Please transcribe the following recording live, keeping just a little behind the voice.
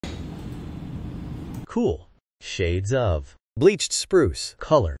cool shades of bleached spruce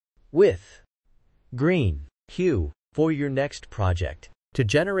color with green hue for your next project. To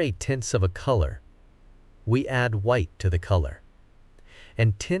generate tints of a color, we add white to the color,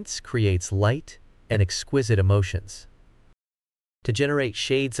 and tints creates light and exquisite emotions. To generate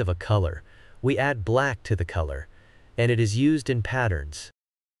shades of a color, we add black to the color, and it is used in patterns.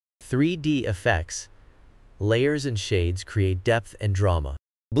 3D effects, layers and shades create depth and drama.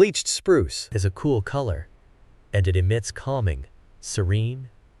 Bleached spruce is a cool color, and it emits calming, serene,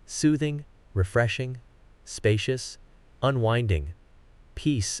 soothing, refreshing, spacious, unwinding,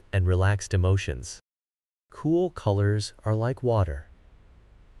 peace and relaxed emotions. Cool colors are like water,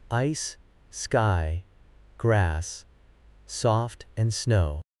 ice, sky, grass, soft and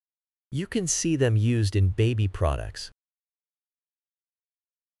snow. You can see them used in baby products,